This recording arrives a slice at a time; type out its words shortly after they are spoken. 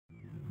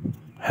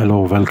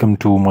Hello, welcome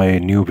to my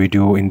new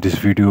video. In this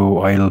video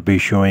I'll be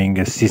showing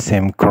a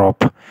sesame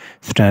crop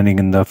standing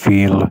in the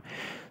field.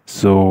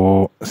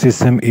 So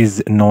sesame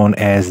is known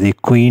as the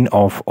queen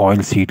of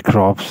oilseed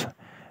crops.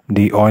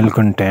 The oil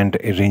content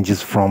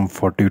ranges from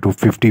 40 to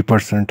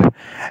 50%,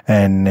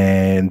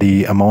 and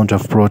the amount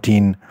of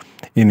protein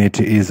in it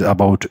is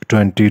about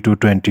 20 to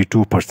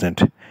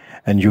 22%.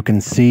 And you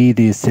can see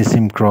the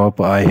sesame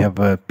crop. I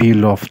have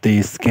peeled off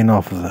the skin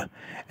of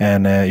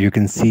and you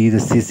can see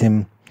the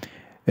sesame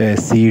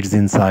seeds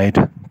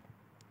inside.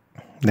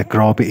 The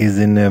crop is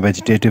in a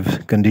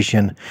vegetative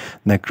condition.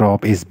 The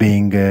crop is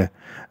being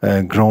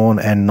grown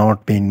and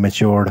not being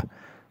matured,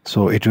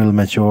 so it will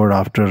mature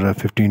after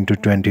 15 to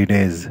 20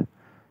 days.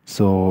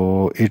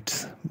 So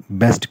it's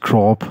best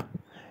crop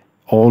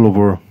all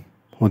over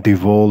the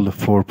world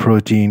for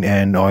protein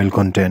and oil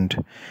content,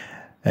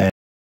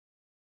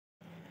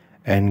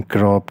 and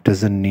crop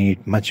doesn't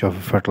need much of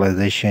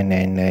fertilization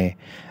and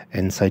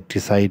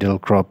insecticidal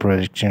crop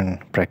protection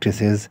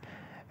practices,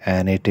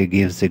 and it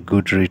gives a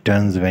good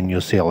returns when you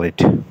sell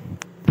it.